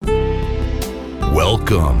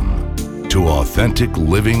Welcome to Authentic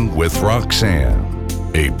Living with Roxanne,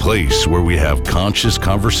 a place where we have conscious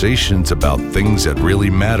conversations about things that really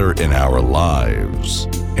matter in our lives.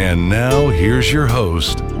 And now, here's your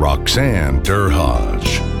host, Roxanne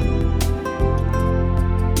Derhodge.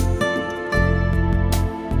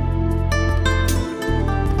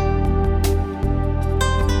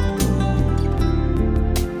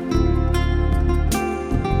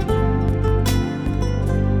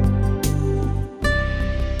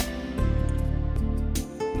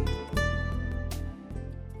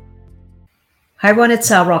 Hi, everyone. It's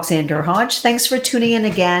Roxanne Derhodge. Thanks for tuning in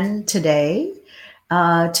again today.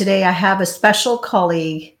 Today, I have a special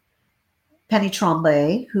colleague, Penny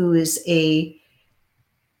Tremblay, who is a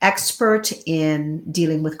expert in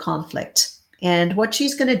dealing with conflict. And what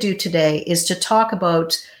she's going to do today is to talk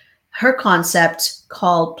about her concept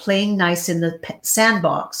called playing nice in the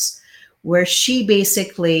sandbox, where she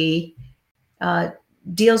basically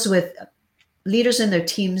deals with leaders in their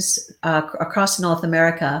teams across North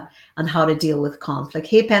America on how to deal with conflict.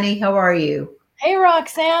 Hey, Penny, how are you? Hey,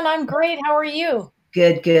 Roxanne, I'm great. How are you?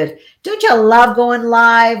 Good, good. Don't you love going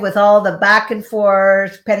live with all the back and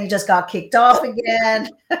forth? Penny just got kicked off again.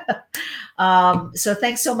 So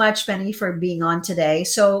thanks so much, Penny, for being on today.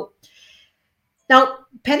 So now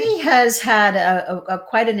Penny has had a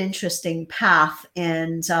quite an interesting path,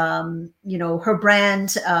 and her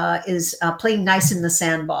brand is playing nice in the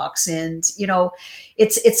sandbox, and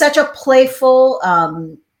it's such a playful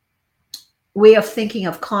way of thinking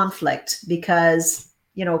of conflict because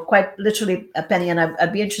quite literally, Penny, and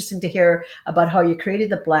I'd be interested to hear about how you created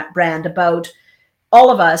the brand. About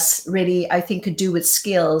all of us, really, I think, could do with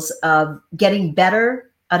skills of getting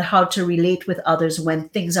better at how to relate with others when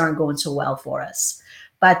things aren't going so well for us.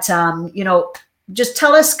 But, just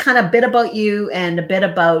tell us kind of a bit about you and a bit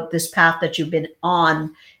about this path that you've been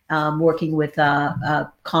on working with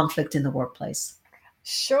conflict in the workplace.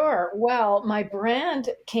 Sure. Well, my brand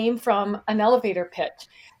came from an elevator pitch.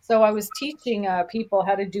 So I was teaching people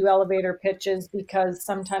how to do elevator pitches because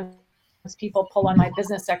sometimes people pull on my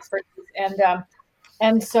business expertise.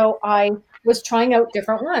 And so I was trying out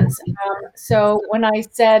different ones. So when I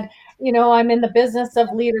said, I'm in the business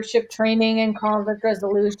of leadership training and conflict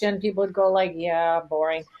resolution, people would go like, yeah,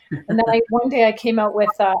 boring. And then one day I came out with,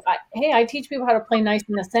 hey, I teach people how to play nice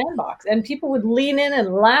in the sandbox. And people would lean in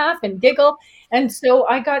and laugh and giggle. And so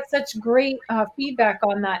I got such great feedback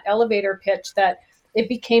on that elevator pitch that it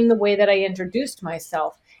became the way that I introduced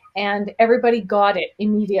myself. And everybody got it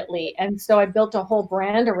immediately. And so I built a whole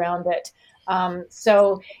brand around it.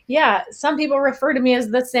 Some people refer to me as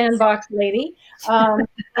the sandbox lady. And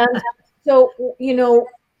so,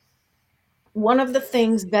 one of the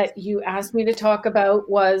things that you asked me to talk about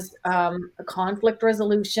was a conflict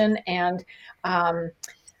resolution. And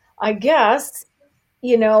I guess,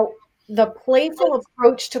 the playful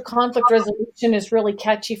approach to conflict resolution is really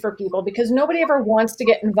catchy for people because nobody ever wants to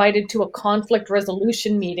get invited to a conflict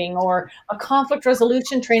resolution meeting or a conflict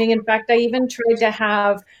resolution training. In fact, I even tried to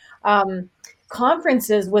have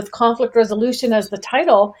conferences with conflict resolution as the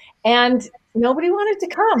title, and nobody wanted to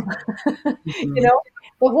come. Mm-hmm.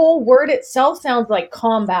 The whole word itself sounds like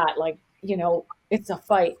combat, like, it's a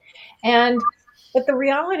fight. But the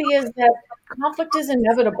reality is that conflict is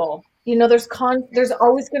inevitable. There's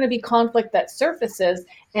always going to be conflict that surfaces,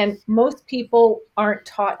 and most people aren't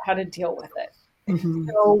taught how to deal with it. Mm-hmm.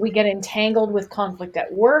 So we get entangled with conflict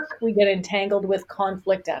at work. We get entangled with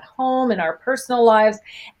conflict at home in our personal lives.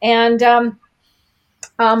 And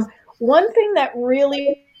one thing that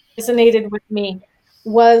really resonated with me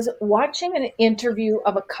was watching an interview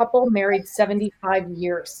of a couple married 75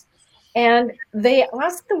 years. And they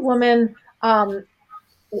asked the woman,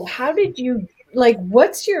 how did you,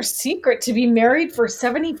 what's your secret to be married for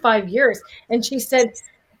 75 years? And she said,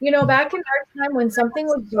 back in our time when something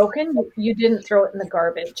was broken, you didn't throw it in the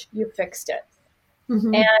garbage. You fixed it.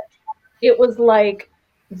 Mm-hmm. And it was like,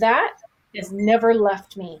 that has never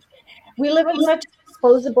left me. We live in such a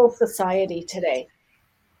disposable society today.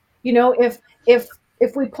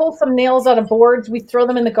 If we pull some nails out of boards, we throw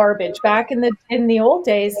them in the garbage. Back in the old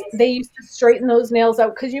days, they used to straighten those nails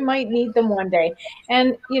out because you might need them one day.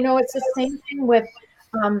 And it's the same thing with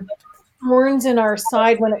thorns in our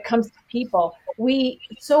side when it comes to people. We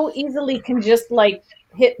so easily can just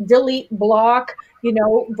hit delete, block,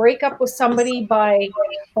 break up with somebody by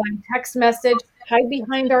text message, hide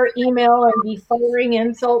behind our email and be firing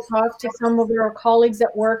insults off to some of our colleagues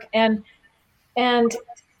at work. And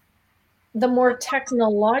the more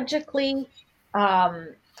technologically,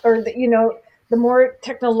 the more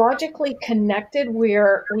technologically connected we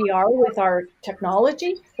are with our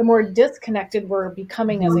technology, the more disconnected we're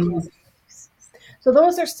becoming as a human. So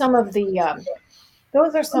those are some of the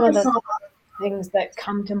things that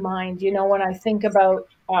come to mind, when I think about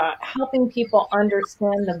helping people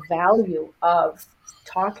understand the value of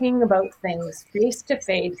talking about things face to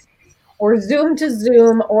face or Zoom to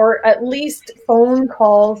Zoom or at least phone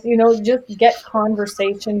calls, just get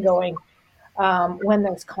conversation going when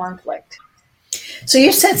there's conflict. So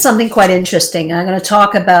you said something quite interesting. I'm going to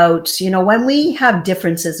talk about, when we have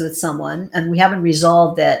differences with someone and we haven't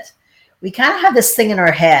resolved it, we kind of have this thing in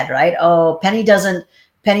our head, right? Oh, Penny,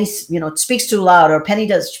 speaks too loud, or Penny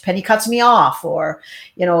cuts me off, or,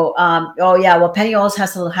 oh yeah, well, Penny always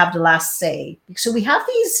has to have the last say. So we have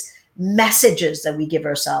these messages that we give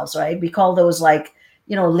ourselves, right? We call those like,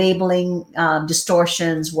 labeling,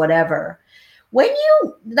 distortions, whatever.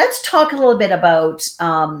 Let's talk a little bit about,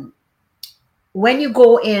 when you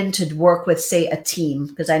go in to work with, say, a team,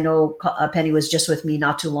 because I know Penny was just with me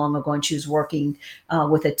not too long ago and she was working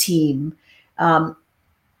with a team. How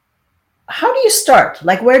do you start?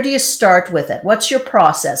 Like, where do you start with it? What's your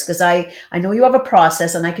process? Because I know you have a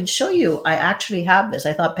process and I can show you. I actually have this.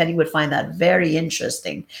 I thought Penny would find that very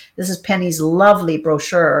interesting. This is Penny's lovely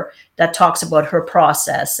brochure that talks about her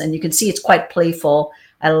process. And you can see it's quite playful.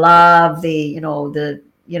 I love the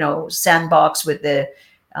sandbox with the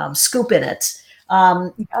scoop in it. Yeah.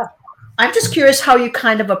 I'm just curious how you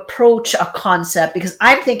kind of approach a concept, because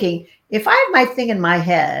I'm thinking, if I have my thing in my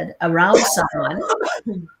head around someone,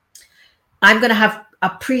 I'm going to have a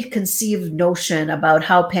preconceived notion about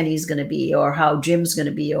how Penny's going to be or how Jim's going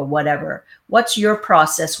to be or whatever. What's your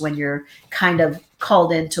process when you're kind of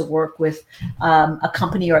called in to work with a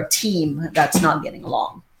company or a team that's not getting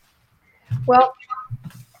along? Well,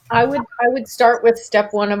 I would start with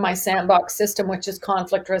step one of my sandbox system, which is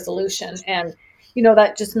conflict resolution. And,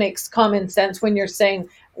 that just makes common sense when you're saying,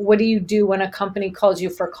 what do you do when a company calls you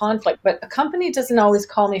for conflict? But a company doesn't always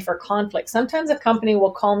call me for conflict. Sometimes a company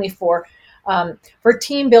will call me for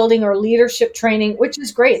team building or leadership training, which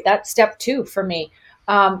is great. That's step two for me.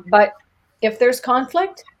 But if there's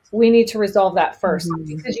conflict, we need to resolve that first,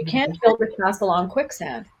 because you can't build a castle on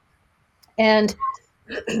quicksand. And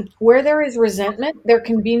where there is resentment, there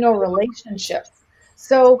can be no relationship.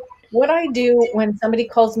 So what I do when somebody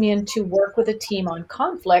calls me in to work with a team on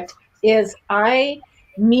conflict is I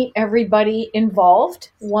meet everybody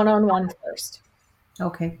involved one-on-one first.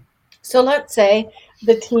 Okay. So let's say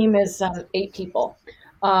the team is 8 people,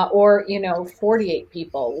 or 48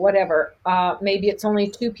 people, whatever. Maybe it's only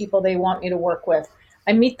 2 people they want me to work with.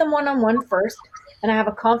 I meet them one-on-one first, and I have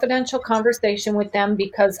a confidential conversation with them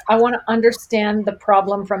because I want to understand the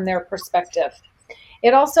problem from their perspective.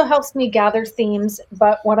 It also helps me gather themes,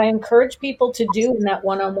 but what I encourage people to do in that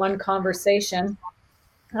one-on-one conversation,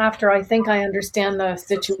 after I think I understand the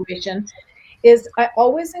situation, is I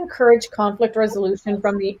always encourage conflict resolution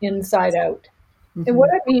from the inside out. And what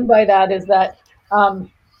I mean by that is that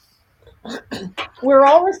um, we're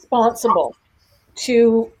all responsible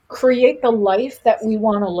to create the life that we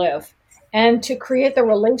want to live and to create the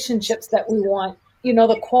relationships that we want,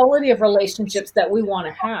 the quality of relationships that we want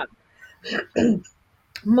to have.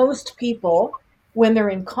 Most people, when they're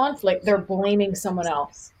in conflict, they're blaming someone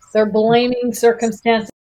else. They're blaming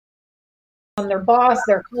circumstances on their boss,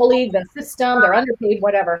 their colleague, the system, they're underpaid,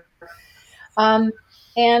 whatever.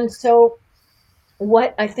 And so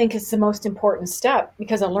what I think is the most important step,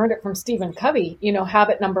 because I learned it from Stephen Covey,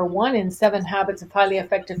 habit number 1 in 7 habits of highly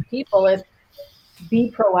effective people is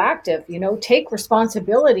be proactive, take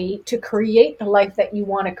responsibility to create the life that you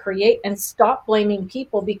want to create and stop blaming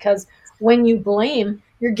people, because when you blame,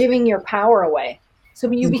 you're giving your power away.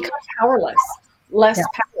 So you become powerless, less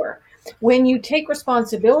power. When you take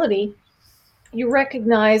responsibility, you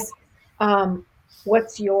recognize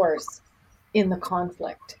what's yours in the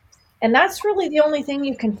conflict. And that's really the only thing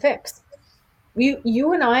you can fix.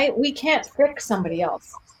 You and I, we can't fix somebody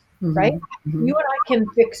else, right? You and I can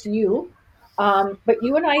fix you, but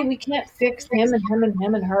you and I, we can't fix him and him and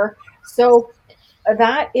him and her. So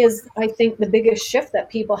that is, I think, the biggest shift that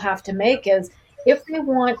people have to make is if they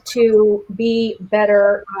want to be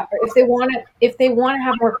better, if they want to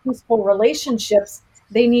have more peaceful relationships,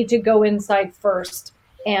 they need to go inside first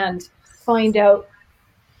and find out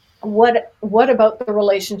what about the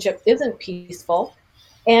relationship isn't peaceful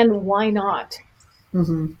and why not.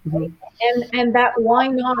 And that why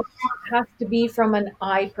not has to be from an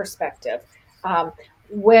I perspective.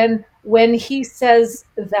 When he says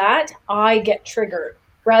that, I get triggered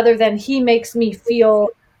rather than he makes me feel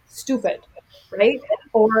stupid, right?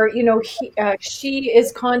 Or she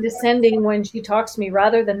is condescending when she talks to me.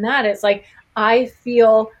 Rather than that, it's like I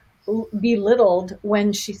feel belittled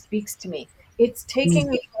when she speaks to me. It's taking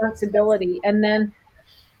responsibility, and then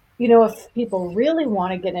if people really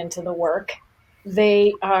want to get into the work,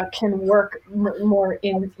 they can work more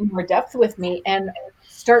in more depth with me and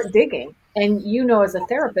start digging. And as a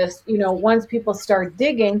therapist, once people start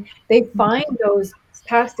digging, they find those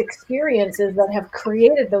past experiences that have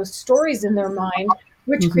created those stories in their mind,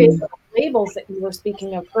 which create Mhm. those labels that you were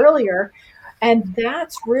speaking of earlier. And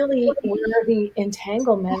that's really where the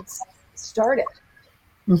entanglements started.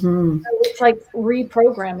 Mhm. So it's like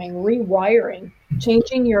reprogramming, rewiring,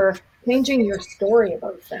 changing your story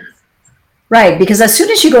about things. Right, because as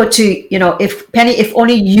soon as you go to, if Penny, if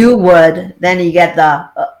only you would, then you get the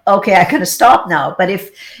okay, I kind of stop now. But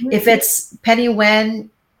if it's Penny,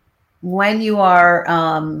 when you are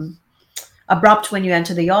abrupt when you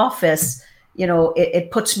enter the office,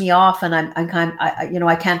 it puts me off, and I'm kind,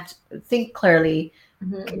 I can't think clearly.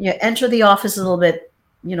 Mhm. You enter the office a little bit,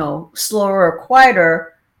 slower or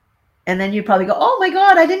quieter, and then you probably go, oh my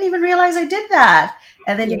god, I didn't even realize I did that.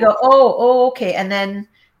 And then you Yeah, go, oh, okay. And then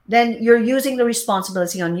you're using the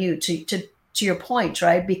responsibility on you to your point,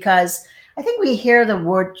 right? Because I think we hear the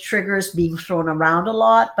word triggers being thrown around a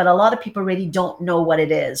lot, but a lot of people really don't know what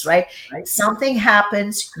it is, right? right. Something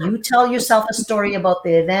happens, you tell yourself a story about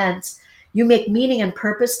the event, you make meaning and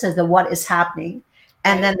purpose to the what is happening,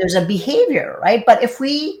 and Right. then there's a behavior, right? But if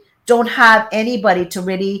we don't have anybody to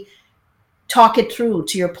really talk it through,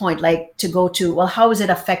 to your point, like to go to, well, how is it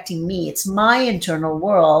affecting me? It's my internal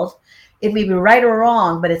world. It may be right or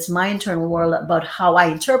wrong, but it's my internal world about how I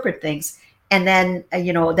interpret things. And then,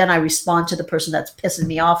 then I respond to the person that's pissing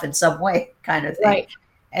me off in some way, kind of thing. Right.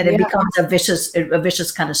 And it Yeah, becomes a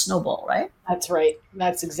vicious kind of snowball, right? that's right.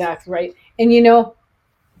 That's exactly right. And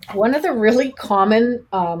one of the really common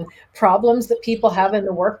problems that people have in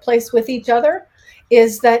the workplace with each other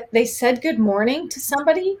is that they said good morning to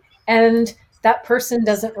somebody and that person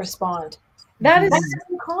doesn't respond. That is Mhm.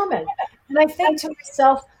 so common. And I think to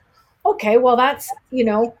myself, okay, well, that's,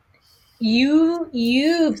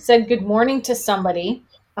 you've said good morning to somebody.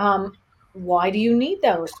 Um, why do you need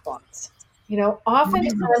that response?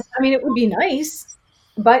 Oftentimes, I mean, it would be nice,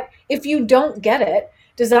 but if you don't get it,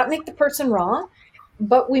 does that make the person wrong?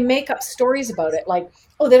 But we make up stories about it, like,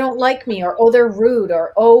 oh, they don't like me, or oh, they're rude,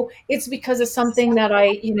 or oh, it's because of something that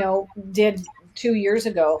I did 2 years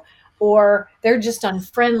ago, or they're just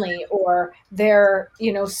unfriendly, or they're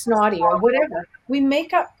snotty, or whatever. We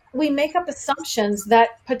make up assumptions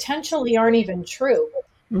that potentially aren't even true.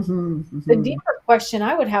 Mhm. The Mhm. deeper question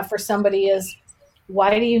I would have for somebody is,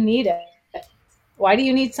 why do you need it? Why do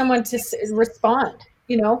you need someone to respond?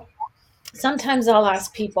 Sometimes I'll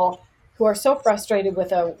ask people who are so frustrated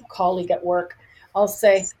with a colleague at work, I'll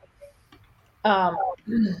say, um,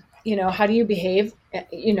 how do you behave?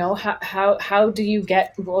 How do you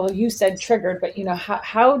get, well, you said triggered, but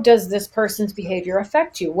how does this person's behavior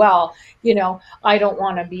affect you? Well, I don't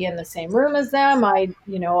want to be in the same room as them. I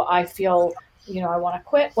feel, I want to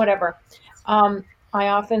quit, whatever. I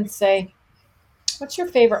often say, what's your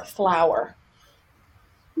favorite flower?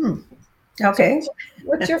 Hmm. So Okay.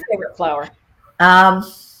 what's your favorite flower? Um,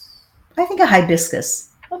 I think a hibiscus.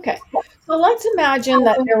 Okay. So let's imagine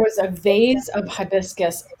that there was a vase of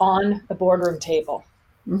hibiscus on the boardroom table.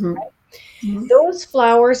 Hmm. Hmm. Those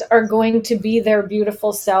flowers are going to be their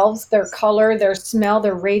beautiful selves, their color, their smell,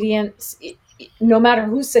 their radiance, no matter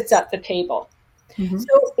who sits at the table. Hmm.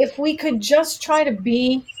 So if we could just try to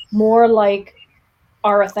be more like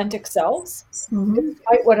our authentic selves, Hmm.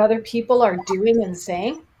 despite what other people are doing and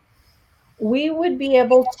saying, we would be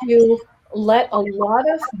able to let a lot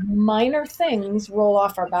of minor things roll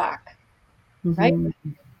off our back, right? Hmm.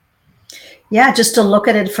 Yeah, just to look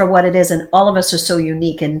at it for what it is, and all of us are so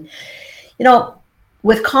unique. And you know,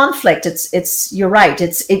 with conflict, it's you're right.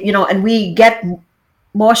 And we get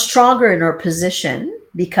more stronger in our position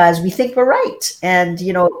because we think we're right. And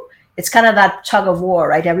it's kind of that tug of war,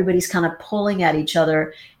 right? Everybody's kind of pulling at each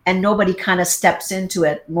other, and nobody kind of steps into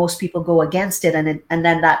it. Most people go against it, and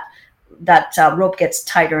then that rope gets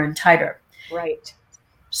tighter and tighter. Right.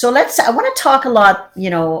 So I want to talk a lot,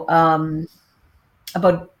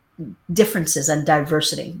 about differences and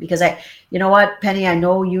diversity, because you know what, Penny, I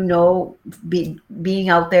know, being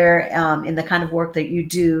out there in the kind of work that you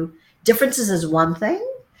do, differences is one thing,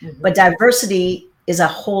 Mhm. but diversity is a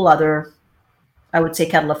whole other, I would say,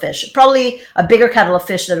 kettle of fish, probably a bigger kettle of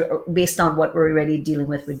fish based on what we're already dealing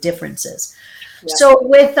with differences. Yeah.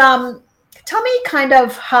 So tell me kind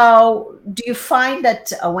of, how do you find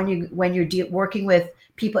that when you're working with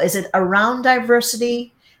people, is it around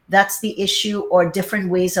diversity that's the issue, or different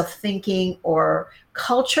ways of thinking, or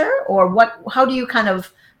culture, or what? How do you kind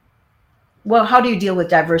of, well, how do you deal with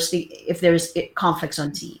diversity if there's conflicts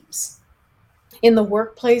on teams? In the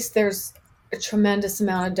workplace, there's a tremendous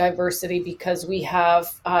amount of diversity because we have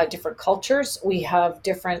different cultures, we have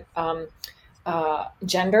different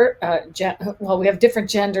gender. Well, we have different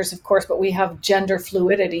genders, of course, but we have gender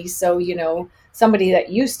fluidity. So, somebody that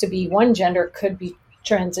used to be one gender could be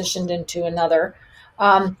transitioned into another.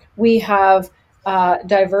 We have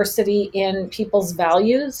diversity in people's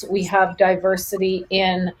values. We have diversity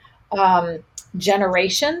in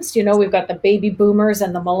generations. We've got the baby boomers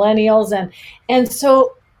and the millennials, and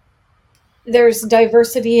so there's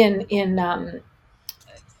diversity in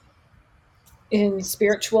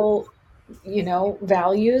spiritual,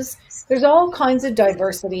 values. There's all kinds of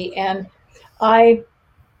diversity, and I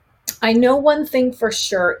I know one thing for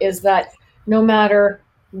sure is that no matter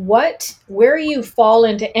where you fall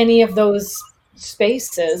into any of those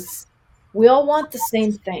spaces, we all want the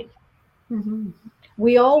same thing. Mhm.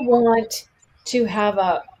 We all want to have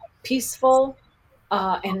a peaceful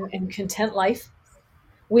and content life.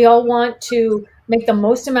 We all want to make the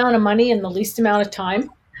most amount of money in the least amount of time.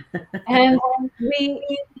 And we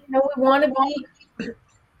want to be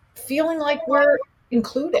feeling like we're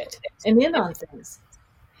included and in on things.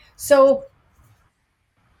 So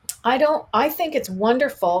I think it's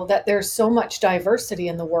wonderful that there's so much diversity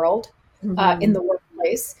in the world, in Mhm. the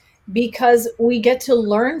workplace, because we get to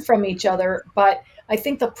learn from each other. But I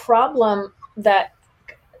think the problem that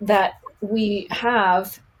we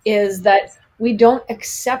have is that we don't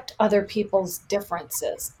accept other people's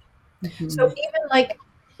differences. So Mhm. even like,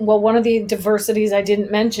 well, one of the diversities I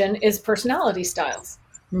didn't mention is personality styles,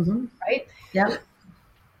 Mhm. right? Yeah.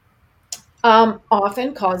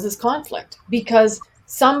 Often causes conflict because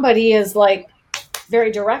somebody is like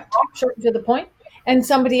very direct, short and to the point, and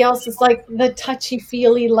somebody else is like the touchy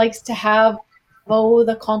feely, likes to have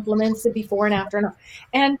the compliments, the before and after,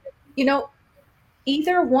 and you know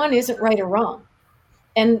either one isn't right or wrong.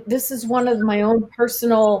 And this is one of my own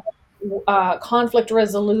personal conflict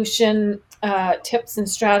resolution tips and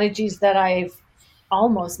strategies that I've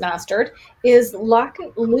almost mastered is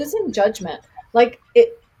losing judgment. Like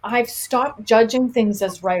I've stopped judging things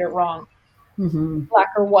as right or wrong, Mhm. black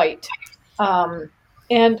or white. Um,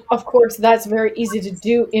 and of course, that's very easy to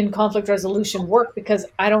do in conflict resolution work because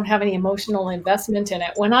I don't have any emotional investment in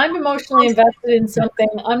it. When I'm emotionally invested in something,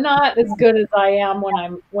 I'm not as good as I am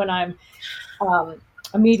when I'm um,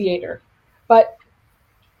 a mediator. But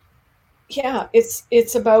yeah,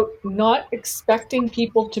 it's about not expecting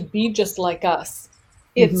people to be just like us.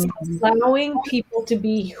 It's Mhm. allowing people to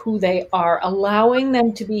be who they are, allowing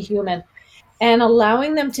them to be human, and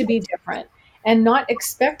allowing them to be different, and not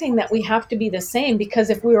expecting that we have to be the same. Because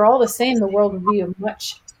if we were all the same, the world would be a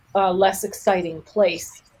much less exciting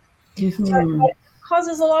place. But Mhm. it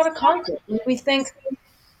causes a lot of conflict. We think,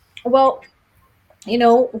 well,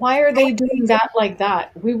 why are they doing that like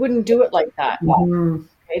that? We wouldn't do it like that. Mhm.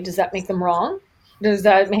 Okay, does that make them wrong? Does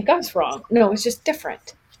that make us wrong? No, it's just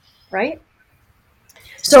different, right?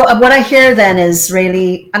 So what I hear then is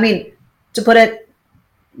really, I mean, to put it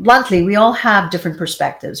bluntly, we all have different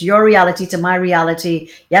perspectives. Your reality to my reality.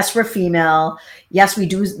 Yes, we're female. Yes, we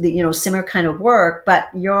do the, similar kind of work. But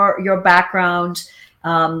your background,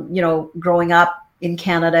 growing up in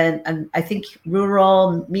Canada, and I think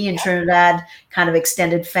rural, me in Trinidad, kind of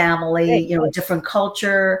extended family, Right. different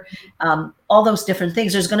culture, all those different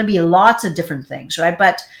things. There's going to be lots of different things, right?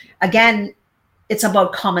 But again, it's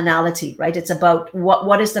about commonality, right? It's about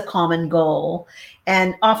what is the common goal.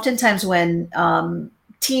 And oftentimes when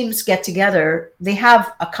teams get together, they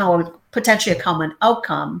have a common, potentially a common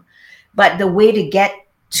outcome, but the way to get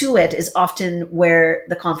to it is often where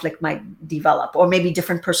the conflict might develop, or maybe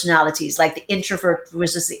different personalities, like the introvert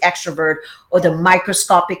versus the extrovert, or the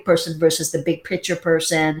microscopic person versus the big picture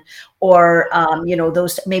person, or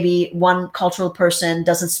those, maybe one cultural person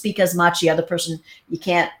doesn't speak as much, the other person you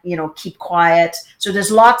can't keep quiet. So there's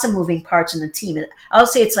lots of moving parts in the team. I'll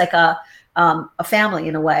say it's like a family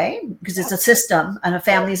in a way, because it's a system, and a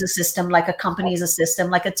family is a system, like a company is a system,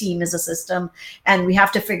 like a team is a system. And we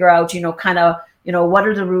have to figure out, kind of, what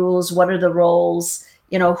are the rules, what are the roles,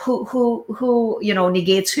 who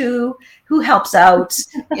negates who helps out,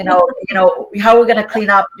 how we're going to clean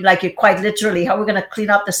up, like, quite literally, how we're going to clean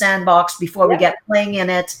up the sandbox before we Yeah, get playing in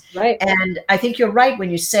it. right. And I think you're right when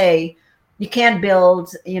you say you can't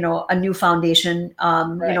build, a new foundation,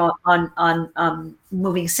 Right. on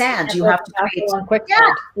moving sand. Can't You build have to a create, castle on yeah,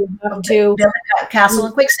 quicksand. You have to. build a castle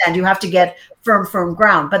in quicksand. You have to get firm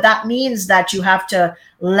ground. But that means that you have to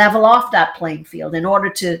level off that playing field in order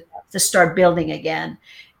to start building again.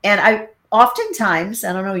 And I oftentimes,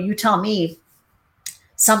 I don't know, you tell me,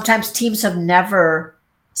 sometimes teams have never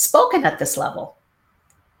spoken at this level,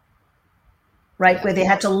 right? Yeah. Where they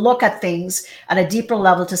had to look at things at a deeper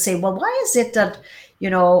level to say, well, why is it that,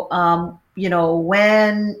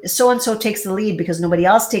 when so and so takes the lead because nobody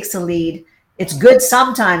else takes the lead, it's good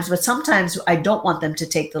sometimes, but sometimes I don't want them to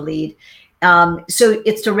take the lead. So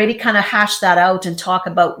it's to really kind of hash that out and talk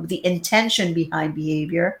about the intention behind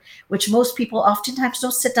behavior, which most people oftentimes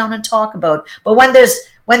don't sit down and talk about. But when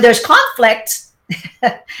there's conflict,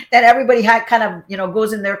 then everybody kind of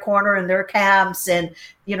goes in their corner in their camps, and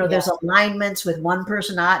there's alignments with one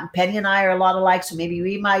person. Not Penny and I are a lot alike, so maybe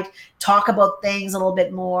we might talk about things a little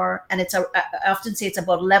bit more. And I often say it's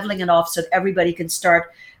about leveling it off so that everybody can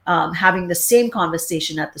start having the same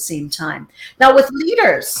conversation at the same time. Now with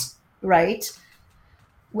leaders, right?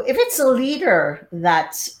 If it's a leader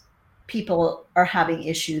that people are having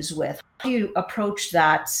issues with, how do you approach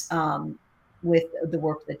that with the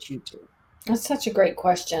work that you do? That's such a great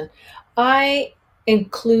question. I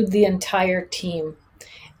include the entire team.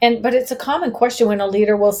 But it's a common question when a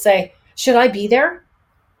leader will say, "Should I be there?"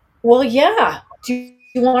 Well, yeah. Do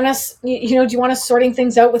you want us, do you want us sorting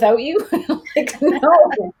things out without you? Like, no.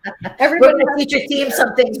 We're Everybody going to has teach your to be team there.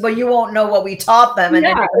 some things, but you won't know what we taught them, and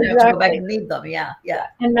then Yeah, you're going to have to go back exactly. and lead them. Yeah, yeah.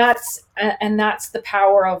 And that's the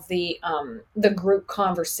power of the group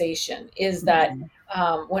conversation, is that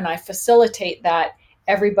Mhm. when I facilitate that,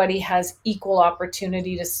 everybody has equal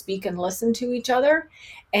opportunity to speak and listen to each other.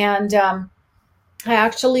 And I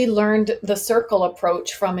actually learned the circle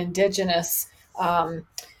approach from Indigenous um,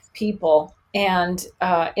 people. And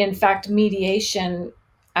in fact, mediation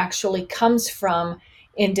actually comes from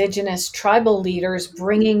Indigenous tribal leaders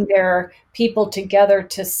bringing their people together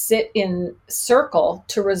to sit in circle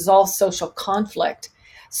to resolve social conflict.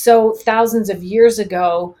 So, thousands of years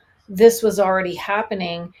ago, this was already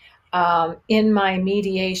happening. In my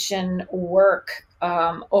mediation work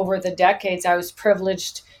over the decades, I was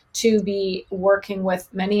privileged to be working with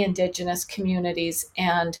many Indigenous communities,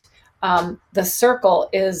 and the circle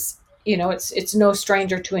is, it's no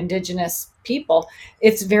stranger to Indigenous people.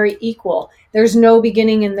 It's very equal. There's no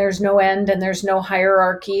beginning and there's no end, and there's no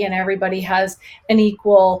hierarchy, and everybody has an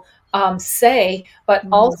equal say. But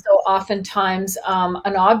Mhm. also, oftentimes,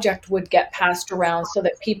 an object would get passed around so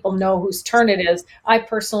that people know whose turn it is. I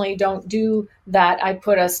personally don't do that. I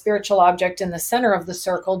put a spiritual object in the center of the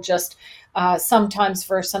circle, just sometimes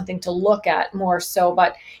for something to look at more so.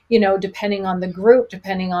 But depending on the group,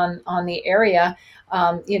 depending on the area,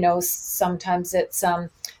 sometimes it's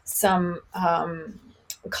some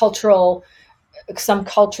cultural some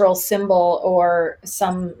cultural symbol, or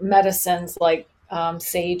some medicines like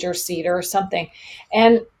sage or cedar or something.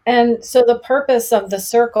 And so the purpose of the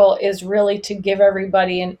circle is really to give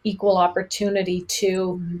everybody an equal opportunity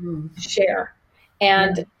to Mhm. share. Yeah.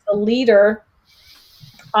 And the leader,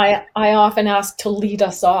 I often ask to lead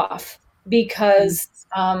us off, because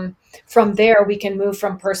from there we can move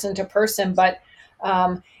from person to person. But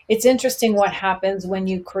it's interesting what happens when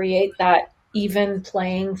you create that even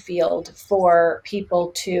playing field for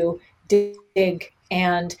people to dig.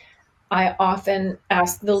 And I often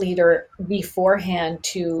ask the leader beforehand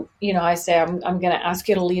to, I say, I'm going to ask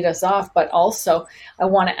you to lead us off, but also I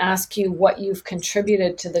want to ask you what you've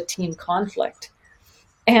contributed to the team conflict.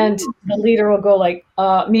 And the leader will go like,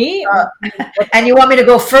 me? And you want me to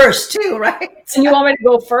go first too, right? And you want me to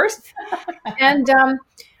go first? And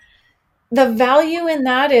the value in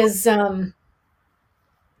that is,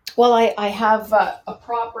 well, I have a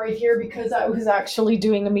prop right here because I was actually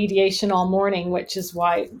doing a mediation all morning, which is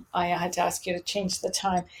why I had to ask you to change the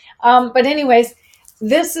time. But anyways,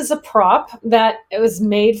 this is a prop that it was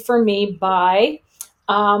made for me by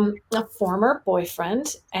a former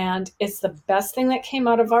boyfriend, and it's the best thing that came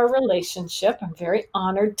out of our relationship. I'm very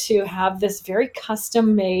honored to have this very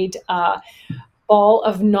custom made ball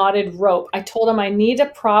of knotted rope. I told him I need a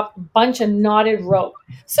prop, bunch of knotted rope.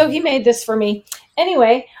 So he made this for me.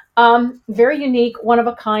 Anyway, very unique, one of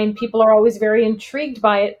a kind. People are always very intrigued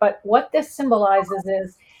by it. But what this symbolizes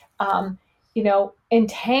is,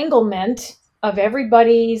 entanglement of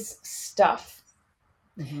everybody's stuff.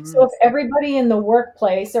 So Mhm. if everybody in the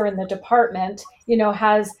workplace or in the department,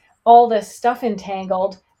 has all this stuff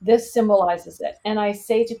entangled, this symbolizes it. And I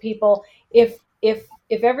say to people, if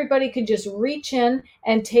everybody could just reach in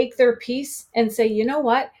and take their piece and say, you know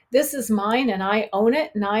what, this is mine and I own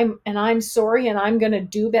it, and I'm sorry and I'm going to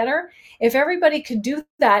do better. If everybody could do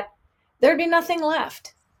that, there'd be nothing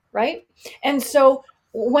left, right? And so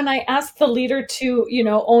when I ask the leader to,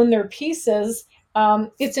 own their pieces,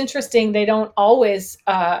 it's interesting. They don't always,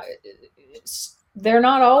 they're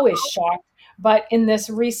not always shocked. But in this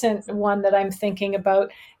recent one that I'm thinking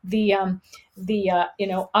about, the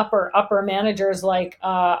upper managers, like,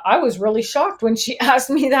 I was really shocked when she asked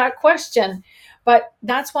me that question. But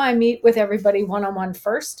that's why I meet with everybody one-on-one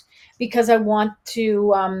first, because I want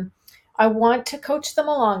to coach them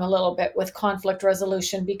along a little bit with conflict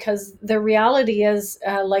resolution, because the reality is,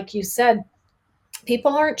 like you said,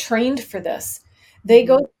 people aren't trained for this. They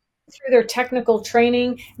go through their technical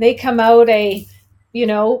training, they come out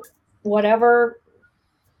whatever,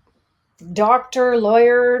 doctor,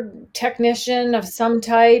 lawyer, technician of some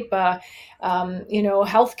type,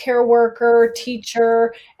 healthcare worker,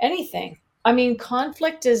 teacher, anything. I mean,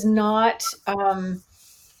 conflict is not,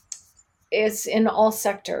 it's in all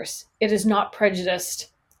sectors. It is not prejudiced.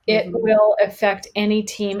 It will affect any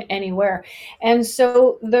team anywhere. And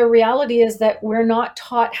so the reality is that we're not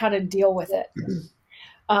taught how to deal with it.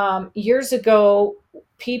 Years ago,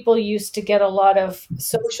 people used to get a lot of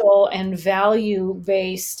social and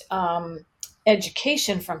value-based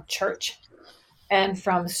education from church and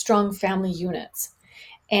from strong family units.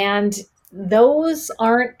 And those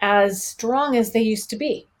aren't as strong as they used to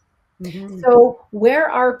be. So where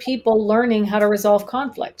are people learning how to resolve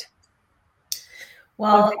conflict?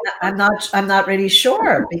 Well, I'm not really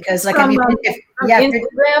sure, because like, I mean,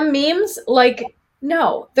 Instagram memes, like,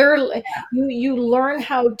 no, you learn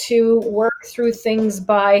how to work through things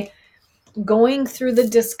by going through the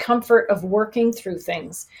discomfort of working through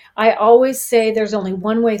things. I always say there's only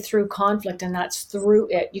one way through conflict, and that's through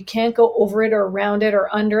it. You can't go over it or around it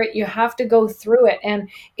or under it. You have to go through it, and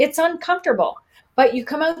it's uncomfortable, but you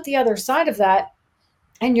come out the other side of that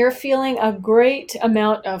and you're feeling a great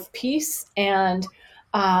amount of peace, and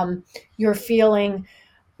you're feeling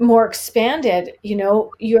more expanded.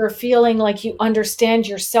 You're feeling like you understand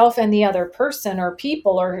yourself and the other person or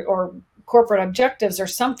people or corporate objectives or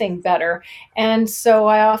something better. And so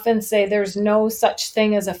I often say there's no such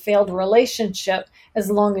thing as a failed relationship as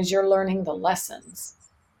long as you're learning the lessons.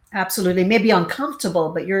 Absolutely. Maybe uncomfortable,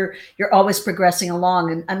 but you're always progressing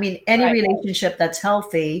along. And I mean, any Right. relationship that's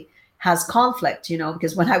healthy has conflict,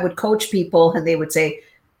 because when I would coach people and they would say,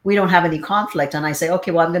 we don't have any conflict. And I say, okay,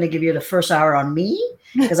 well, I'm going to give you the first hour on me,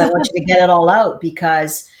 because I want you to get it all out.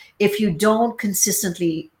 Because if you don't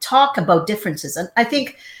consistently talk about differences, and I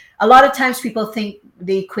think a lot of times people think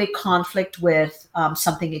they equate conflict with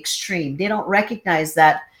something extreme. They don't recognize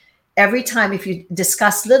that every time, if you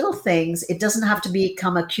discuss little things, it doesn't have to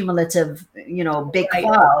become a cumulative, big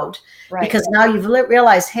cloud, because now you've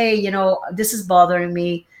realized, hey, this is bothering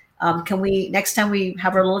me. Can we, next time we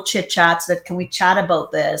have our little chit chats, that can we chat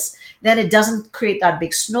about this? Then it doesn't create that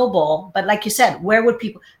big snowball. But like you said, where would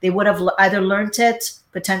people, they would have either learned it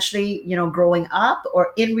potentially, growing up,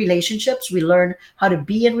 or in relationships. We learn how to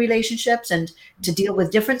be in relationships and to deal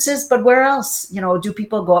with differences. But where else, do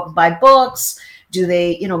people go up and buy books? Do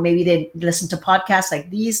they, maybe they listen to podcasts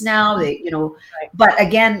like these now, but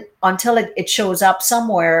again, until it shows up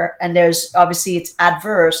somewhere, and there's obviously it's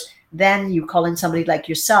adverse, then you call in somebody like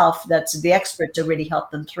yourself that's the expert to really help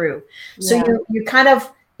them through. So you kind of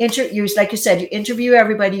like you said, you interview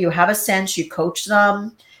everybody, you have a sense, you coach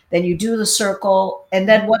them, then you do the circle, and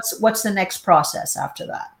then what's the next process after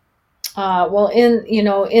that? Well,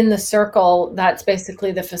 in the circle, that's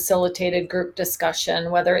basically the facilitated group discussion,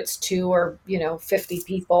 whether it's 2 or 50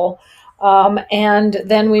 people, and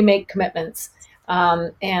then we make commitments.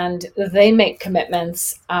 And they make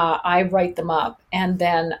commitments. I write them up, and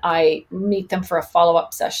then I meet them for a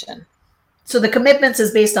follow-up session. So the commitments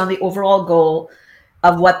is based on the overall goal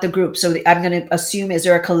of what the group. So I'm going to assume, is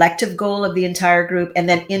there a collective goal of the entire group? And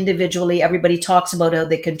then individually, everybody talks about how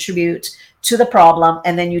they contribute to the problem.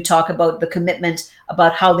 And then you talk about the commitment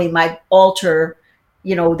about how they might alter,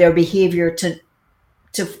 their behavior to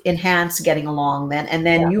enhance getting along then. And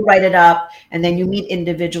then you write it up, and then you meet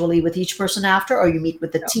individually with each person after, or you meet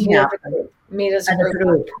with the team after? Meet as a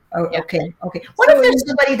group. Oh, yeah. Okay. What if there's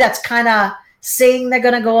somebody that's kind of saying they're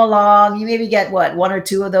going to go along? You maybe get 1 or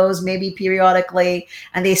 2 of those, maybe periodically,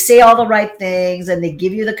 and they say all the right things and they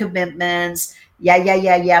give you the commitments.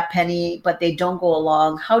 Yeah, Penny, but they don't go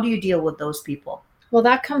along. How do you deal with those people? Well,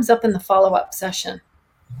 that comes up in the follow-up session,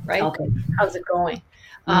 right? Okay. How's it going?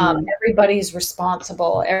 Everybody's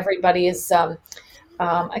responsible. Everybody is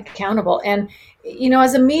accountable. And,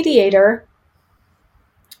 as a mediator,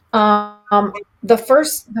 the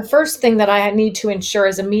first thing that I need to ensure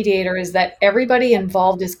as a mediator is that everybody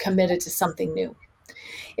involved is committed to something new.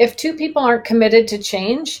 If 2 people aren't committed to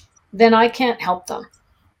change, then I can't help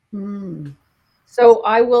them. So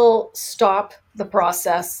I will stop the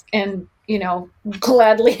process and,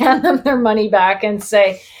 gladly hand them their money back and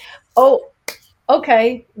say, oh,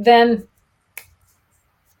 okay, then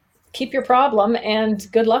keep your problem and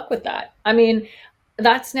good luck with that. I mean,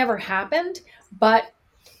 that's never happened, but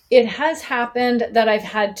it has happened that I've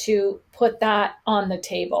had to put that on the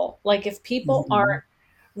table. Like if people aren't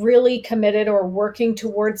really committed or working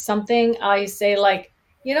towards something, I say like,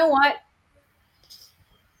 you know what?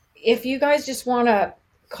 If you guys just want to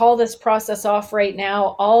call this process off right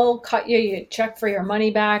now, I'll cut you a check for your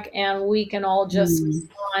money back and we can all just Mm-hmm.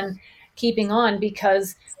 keep on keeping on,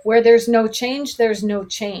 because where there's no change, there's no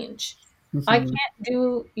change. I Mm-hmm. can't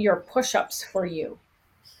do your push-ups for you.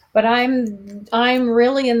 But I'm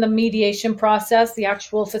really in the mediation process, the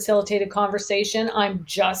actual facilitated conversation. I'm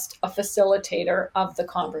just a facilitator of the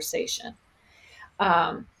conversation.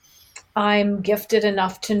 Um, I'm gifted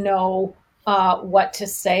enough to know what to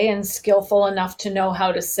say and skillful enough to know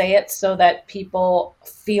how to say it so that people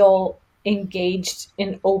feel engaged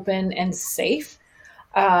and open and safe.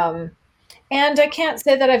 Um, and I can't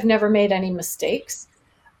say that I've never made any mistakes.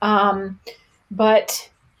 But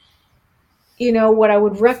what I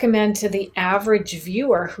would recommend to the average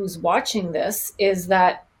viewer who's watching this is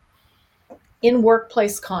that in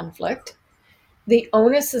workplace conflict, the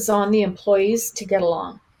onus is on the employees to get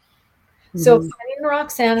along. So if Mm-hmm. Penny and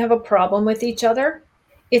Roxanne have a problem with each other,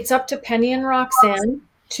 it's up to Penny and Roxanne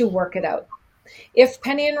to work it out. If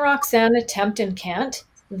Penny and Roxanne attempt and can't,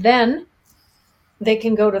 then they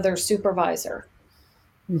can go to their supervisor.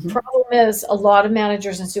 Mm-hmm. Problem is, a lot of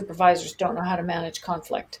managers and supervisors don't know how to manage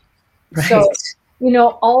conflict. Right. So,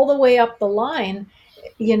 all the way up the line,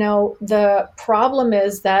 the problem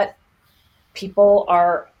is that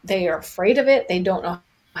they are afraid of it. They don't know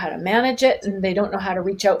how to manage it, and they don't know how to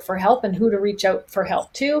reach out for help and who to reach out for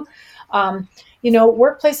help to.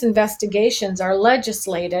 Workplace investigations are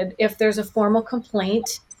legislated if there's a formal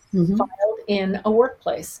complaint Mm-hmm. filed in a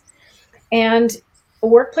workplace. And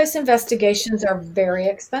workplace investigations are very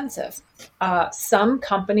expensive. Some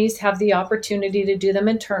companies have the opportunity to do them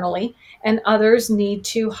internally, and others need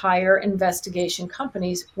to hire investigation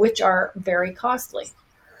companies, which are very costly.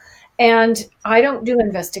 And I don't do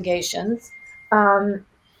investigations.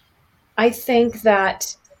 I think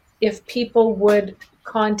that if people would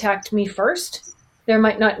contact me first, there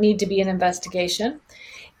might not need to be an investigation.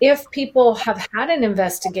 If people have had an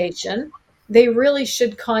investigation, they really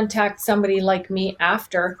should contact somebody like me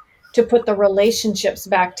after to put the relationships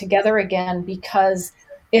back together again, because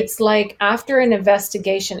it's like after an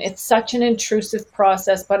investigation, it's such an intrusive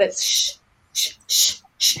process, but it's shh, shh,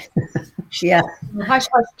 shh, Yeah. hush,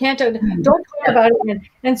 hush, don't talk about it.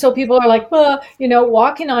 And so people are like, well,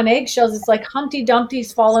 walking on eggshells. It's like Humpty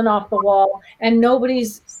Dumpty's fallen off the wall and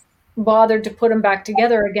nobody's bothered to put them back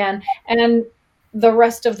together again. And the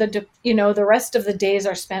rest of the days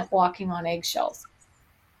are spent walking on eggshells.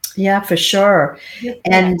 Yeah, for sure. Disconnect.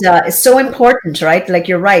 And it's so important, right? Like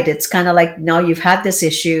you're right. It's kind of like now you've had this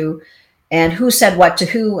issue and who said what to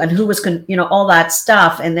who and who was, all that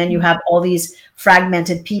stuff. And then you have all these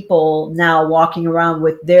fragmented people now walking around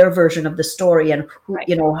with their version of the story and who,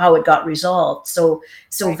 Right. how it got resolved. So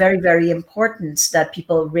Right. very, very important that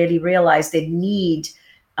people really realize they need,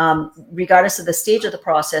 regardless of the stage of the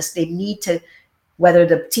process, they need to, whether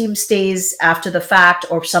the team stays after the fact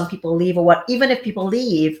or some people leave or what, even if people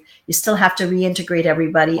leave, you still have to reintegrate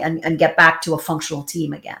everybody and get back to a functional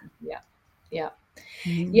team again. Yeah. Yeah.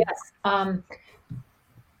 Mhm. Yes.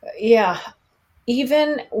 Yeah.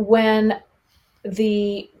 Even when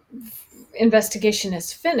the investigation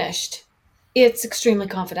is finished, it's extremely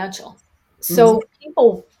confidential. Mhm. So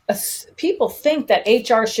people think that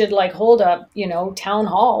HR should like hold a town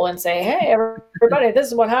hall and say, "Hey, everybody, this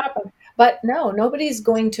is what happened." But no, nobody's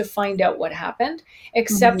going to find out what happened,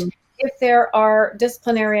 except Mhm. if there are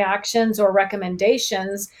disciplinary actions or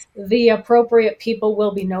recommendations, the appropriate people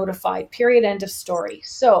will be notified. Period. End of story.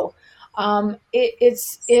 So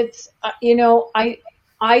it's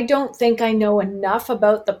I don't think I know enough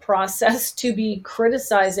about the process to be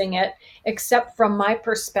criticizing it, except from my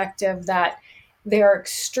perspective that they're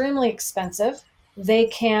extremely expensive. They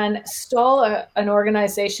can stall an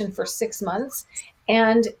organization for 6 months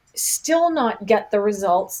and still not get the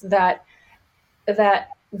results that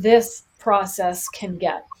this process can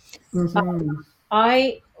get. Mhm.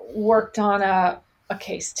 I worked on a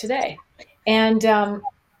case today, and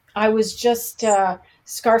I was just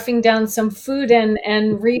scarfing down some food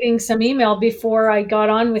and reading some email before I got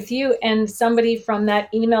on with you. And somebody from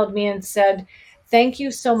that emailed me and said, "Thank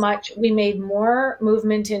you so much. We made more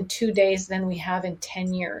movement in 2 days than we have in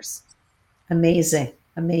 10 years." Amazing.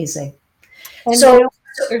 Amazing. And So,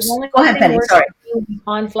 there's only go one ahead, thing Penny. worse Sorry. than being in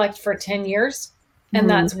conflict for 10 years, and Mhm.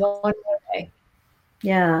 that's one more day.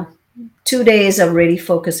 Yeah. 2 days of really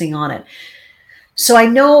focusing on it. So I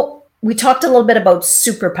know we talked a little bit about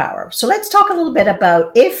superpower. So let's talk a little bit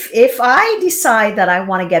about if I decide that I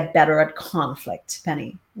want to get better at conflict,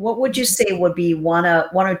 Penny, what would you say would be one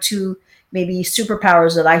or two maybe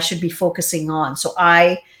superpowers that I should be focusing on so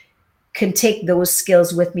I can take those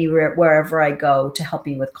skills with me wherever I go to help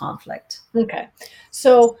me with conflict? Okay.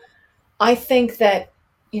 So I think that,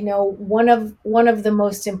 one of the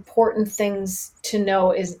most important things to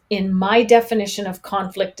know is, in my definition of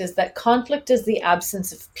conflict, is that conflict is the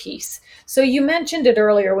absence of peace. So you mentioned it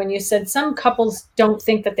earlier when you said some couples don't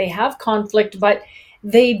think that they have conflict, but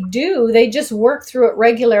they do. They just work through it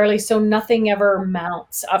regularly, so nothing ever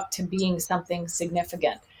mounts up to being something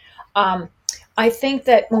significant. I think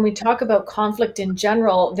that when we talk about conflict in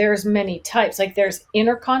general, there's many types. Like there's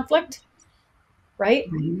inner conflict, right?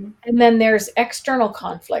 Mhm. And then there's external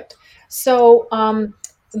conflict. So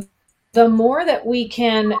the more that we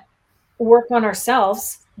can work on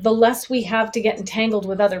ourselves, the less we have to get entangled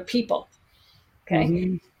with other people. Okay.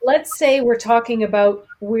 Mhm. Let's say we're talking about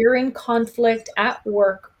we're in conflict at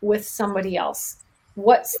work with somebody else.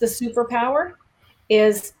 What's the superpower?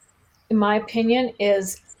 Is, in my opinion,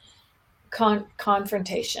 is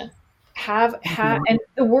confrontation. And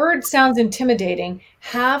the word sounds intimidating.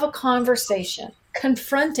 Have a conversation,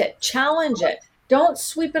 confront it, challenge it. Don't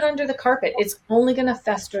sweep it under the carpet. It's only going to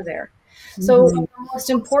fester there. So Mhm. the most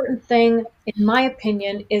important thing, in my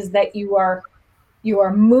opinion, is that you are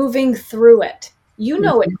moving through it. You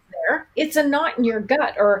know it's Mhm. there. It's a knot in your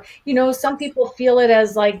gut, or some people feel it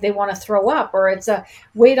as like they want to throw up, or it's a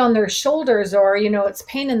weight on their shoulders, or it's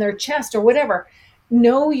pain in their chest, or whatever.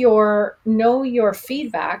 Know your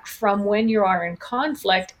feedback from when you are in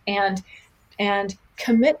conflict, and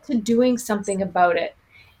commit to doing something about it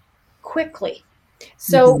quickly.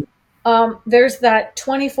 So Mhm. there's that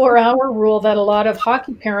 24-hour rule that a lot of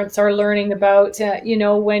hockey parents are learning about.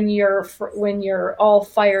 When you're all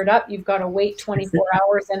fired up, you've got to wait 24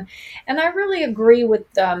 hours, and I really agree with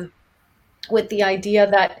the idea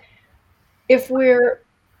that if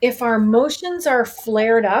our emotions are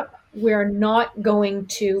flared up, we're not going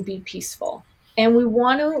to be peaceful. And we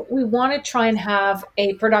want to try and have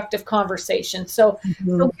a productive conversation. So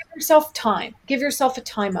Mhm. give yourself time. Give yourself a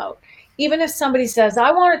timeout. Even if somebody says,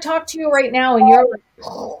 "I want to talk to you right now," and you're like,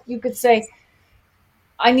 you could say,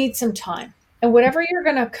 "I need some time." And whatever you're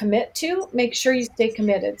going to commit to, make sure you stay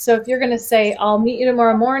committed. So if you're going to say, "I'll meet you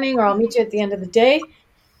tomorrow morning," or "I'll meet you at the end of the day,"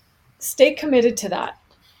 stay committed to that.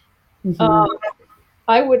 Uh, Mhm.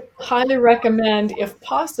 I would highly recommend, if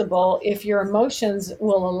possible, if your emotions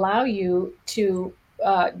will allow you to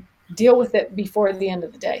uh, deal with it before the end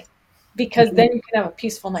of the day, because then you can have a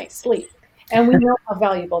peaceful night's sleep. And we know how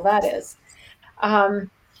valuable that is.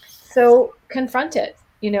 Um, so confront it.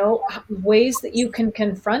 Ways that you can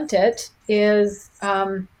confront it is,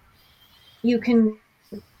 you can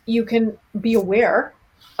you can be aware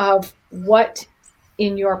of what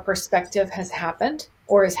in your perspective has happened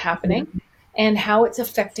or is happening, and how it's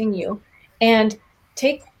affecting you, and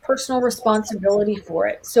take personal responsibility for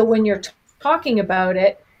it. So when you're talking about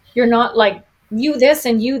it, you're not like, you this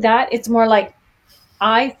and you that. It's more like,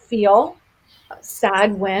 I feel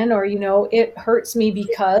sad when, or it hurts me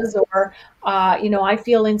because, or I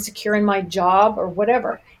feel insecure in my job, or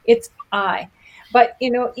whatever. It's I. But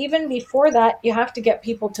even before that, you have to get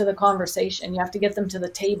people to the conversation. You have to get them to the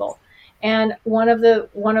table. And one of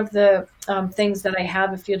the things that I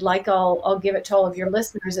have, if you'd like, I'll give it to all of your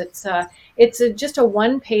listeners. Just a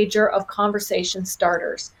one pager of conversation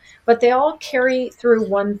starters, but they all carry through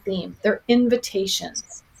one theme. They're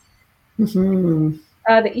invitations. Mhm.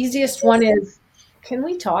 The easiest one is, "Can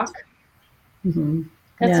we talk?" Mhm.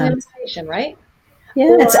 That's an Yeah. invitation, right? Yeah,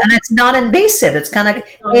 Or it's not invasive. It's kind of like,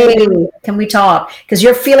 it's not hey, invasive. can we talk? Because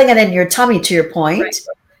you're feeling it in your tummy, to your Right, point,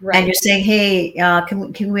 and right. you're saying, hey,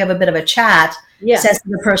 can we have a bit of a chat? Says Yes, to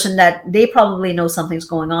the person that they probably know something's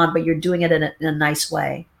going on, but you're doing it in a nice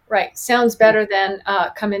way. right. Sounds better than,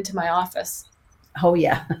 "Come into my office," Oh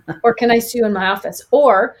yeah. or "Can I see you in my office?"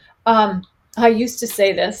 Or I used to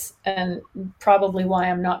say this, and probably why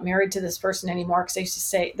I'm not married to this person anymore, because I used to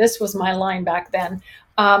say, this was my line back then.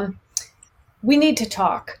 Um, "We need to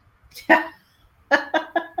talk." I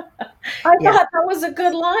Yeah, thought that was a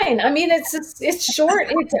good line. I mean, it's short.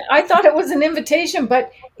 I thought it was an invitation,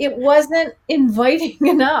 but it wasn't inviting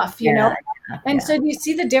enough. yeah, And yeah, so, do you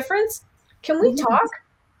see the difference? Can we Mhm. talk?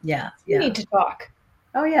 Yeah, We yeah. need to talk.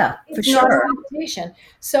 Oh yeah, for It's not an sure. invitation.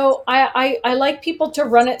 So I like people to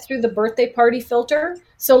run it through the birthday party filter.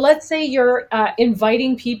 So let's say you're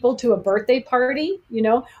inviting people to a birthday party.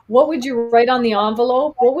 What would you write on the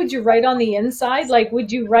envelope? What would you write on the inside? Like,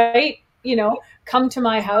 would you write, "Come to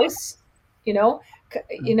my house"? You know,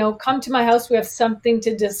 come to my house, we have something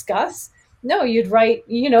to discuss. No, you'd write,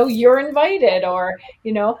 you're invited, or,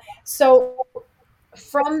 so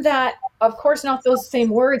from that, of course, not those same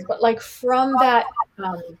words, but like from that,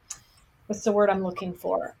 what's the word I'm looking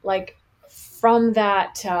for? Like from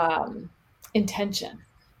that intention.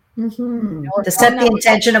 Or To from set the that,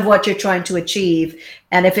 intention of what you're trying to achieve,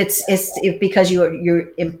 and if because you're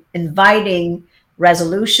inviting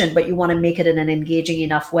resolution, but you want to make it in an engaging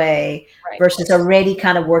enough way, right, versus already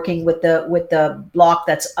kind of working with the block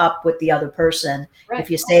that's up with the other person. right,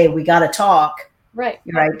 If you say we got to talk, right.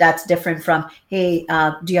 right, that's different from, hey,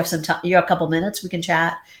 do you have some time? You have a couple minutes we can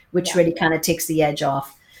chat, which Yeah. really kind of takes the edge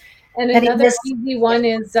off. And Penny, another easy one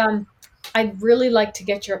is I'd really like to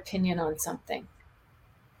get your opinion on something.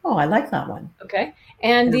 oh, I like that one. Okay.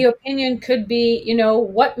 And the opinion could be,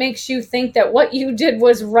 what makes you think that what you did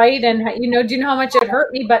was right? And, do you know how much it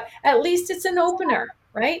hurt me? But at least it's an opener,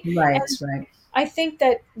 right? Right, And right. I think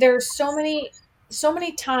that there's so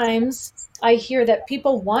many times I hear that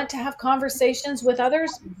people want to have conversations with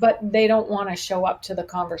others, but they don't want to show up to the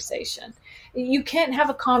conversation. You can't have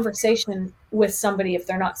a conversation with somebody if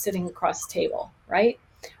they're not sitting across the table, right?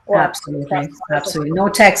 Or across Absolutely. the surface. Absolutely. No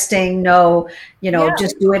texting, no, Yeah,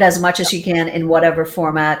 just do it as much as you can in whatever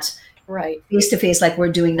format, right. face to face, like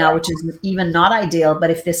we're doing now, which is even not ideal. But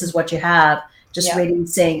if this is what you have, just Yeah. really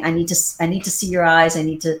saying, I need to see your eyes. I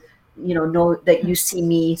need to, know that you see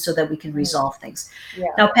me so that we can resolve things. Yeah.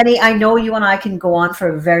 Now, Penny, I know you and I can go on for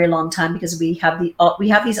a very long time because we have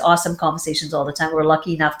these awesome conversations all the time. We're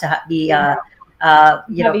lucky enough to be, Have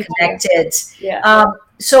each other. connected. Yeah.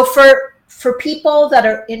 So for people that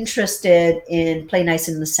are interested in Play Nice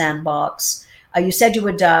in the Sandbox, you said you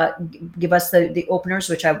would give us the openers,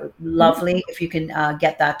 which I would lovely if you can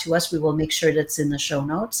get that to us. We will make sure that's in the show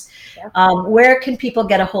notes. Yeah. Where can people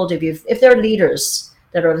get a hold of you if they're leaders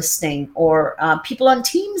that are listening, or people on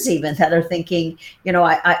teams even that are thinking,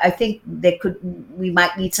 I think we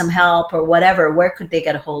might need some help or whatever. Where could they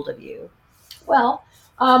get a hold of you? Well,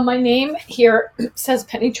 my name here says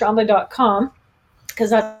pennytremblay.com because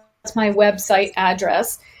that's my website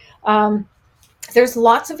address. There's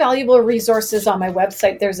lots of valuable resources on my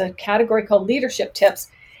website. There's a category called leadership tips,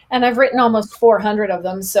 and I've written almost 400 of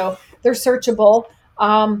them, so they're searchable.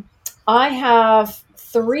 I have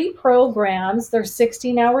 3 programs. They're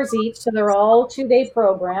 16 hours each, so they're all 2-day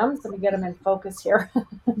programs. Let me get them in focus here.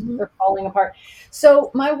 They're falling apart.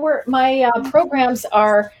 So my programs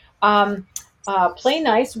are Play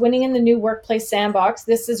Nice, Winning in the New Workplace Sandbox.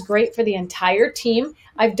 This is great for the entire team.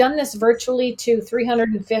 I've done this virtually to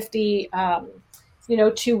 350,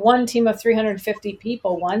 to one team of 350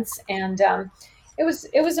 people once, and it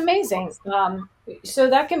was amazing. So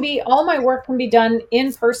that can be, all my work can be done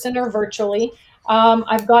in person or virtually.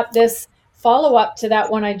 I've got this follow-up to that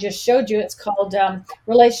one I just showed you. It's called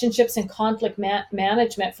Relationships and Conflict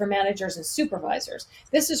Management for Managers and Supervisors.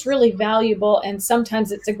 This is really valuable, and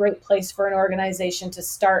sometimes it's a great place for an organization to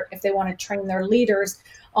start if they want to train their leaders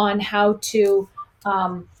on how to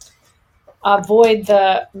avoid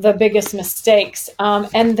the biggest mistakes.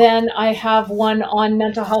 And then I have one on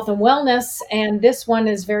mental health and wellness, and this one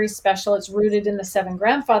is very special. It's rooted in the 7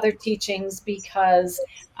 grandfather teachings because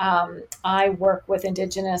I work with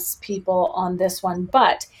Indigenous people on this one.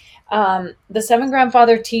 But the 7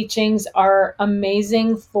 grandfather teachings are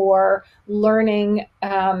amazing for learning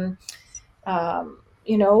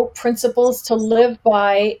principles to live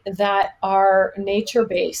by that are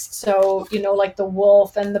nature-based. So, like the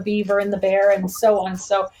wolf and the beaver and the bear and so on.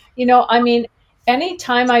 So,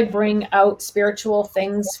 anytime I bring out spiritual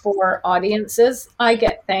things for audiences, I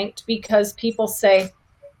get thanked because people say,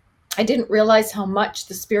 I didn't realize how much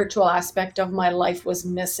the spiritual aspect of my life was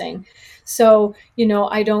missing. So,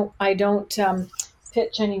 I don't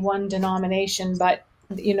pitch any one denomination, but,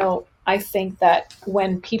 I think that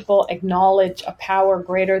when people acknowledge a power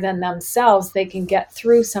greater than themselves, they can get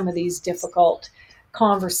through some of these difficult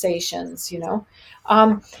conversations.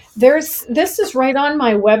 This is right on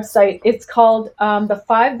my website. It's called The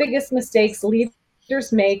 5 Biggest Mistakes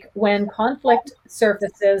Leaders Make When Conflict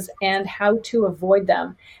Surfaces and How to Avoid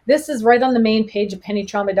Them. This is right on the main page of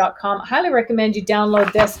pennytremblay.com. I highly recommend you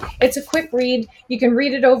download this. It's a quick read. You can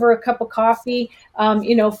read it over a cup of coffee.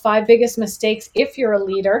 5 biggest mistakes if you're a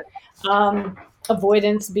leader.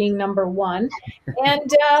 Avoidance being number 1.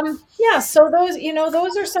 And so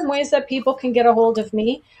those are some ways that people can get a hold of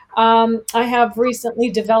me. I have recently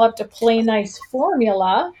developed a Play Nice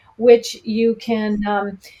formula, which you can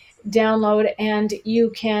download, and you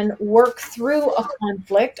can work through a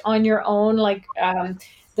conflict on your own. Like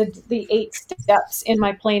the 8 steps in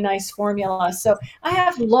my Play Nice formula. So I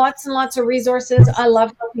have lots and lots of resources. I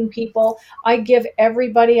love helping people. I give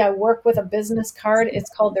everybody I work with a business card. It's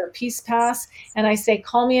called their Peace Pass. And I say,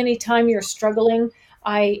 call me anytime you're struggling.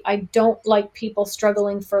 I don't like people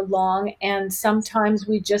struggling for long. And sometimes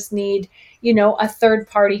we just need, a third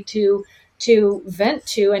party to vent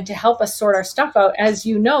to and to help us sort our stuff out, as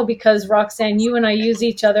you know, because Roxanne, you and I use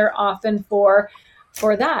each other often for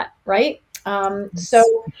that, right? So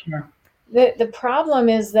Sure. the problem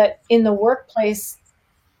is that in the workplace,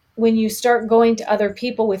 when you start going to other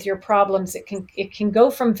people with your problems, it can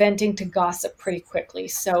go from venting to gossip pretty quickly.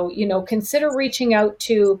 So, consider reaching out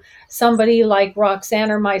to somebody like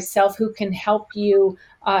Roxanne or myself who can help you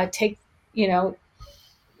take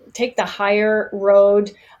the higher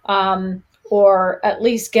road, or at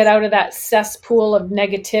least get out of that cesspool of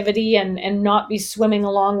negativity and not be swimming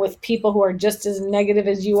along with people who are just as negative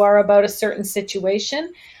as you are about a certain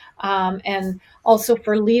situation. And also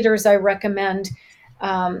for leaders, I recommend,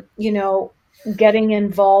 getting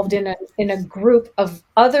involved in a group of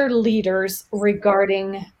other leaders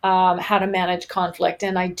regarding how to manage conflict.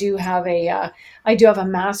 And I do have a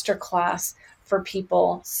master class for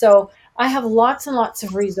people. So I have lots and lots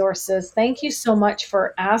of resources. Thank you so much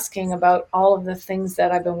for asking about all of the things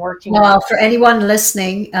that I've been working on. Well, for anyone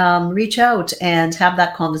listening, reach out and have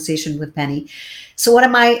that conversation with Penny. So what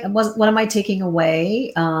am I taking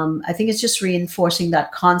away? I think it's just reinforcing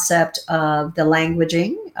that concept of the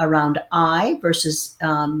languaging around I versus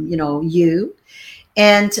you,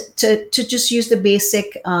 and to just use the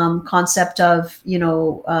basic concept of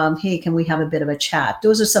hey, can we have a bit of a chat?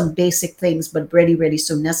 Those are some basic things, but really, really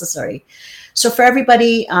so necessary. So for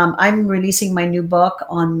everybody, I'm releasing my new book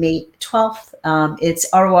on May 12th. It's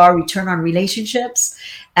ROR, Return on Relationships.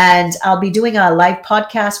 And I'll be doing a live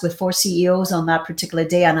podcast with 4 CEOs on that particular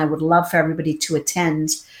day. And I would love for everybody to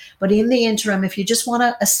attend. But in the interim, if you just want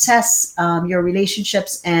to assess your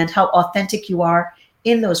relationships and how authentic you are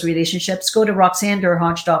in those relationships, go to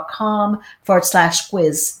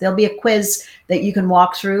roxannederhodge.com/quiz. There'll be a quiz that you can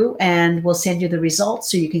walk through, and we'll send you the results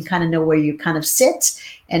so you can kind of know where you kind of sit,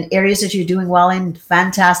 and areas that you're doing well in.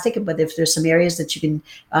 Fantastic. But if there's some areas that you can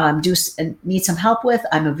do and need some help with,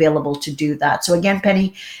 I'm available to do that. So again,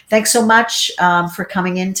 Penny, thanks so much for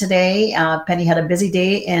coming in today. Penny had a busy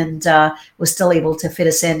day and was still able to fit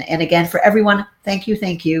us in. And again, for everyone, thank you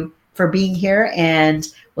for being here, and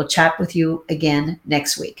we'll chat with you again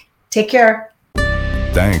next week. Take care.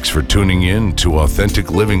 Thanks for tuning in to Authentic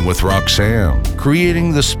Living with Roxanne,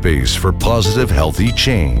 creating the space for positive, healthy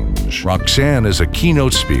change. Roxanne is a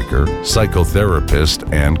keynote speaker, psychotherapist,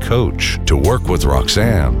 and coach. To work with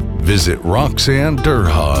Roxanne, visit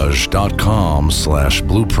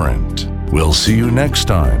roxannederhodge.com/blueprint. We'll see you next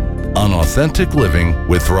time on Authentic Living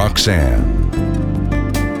with Roxanne.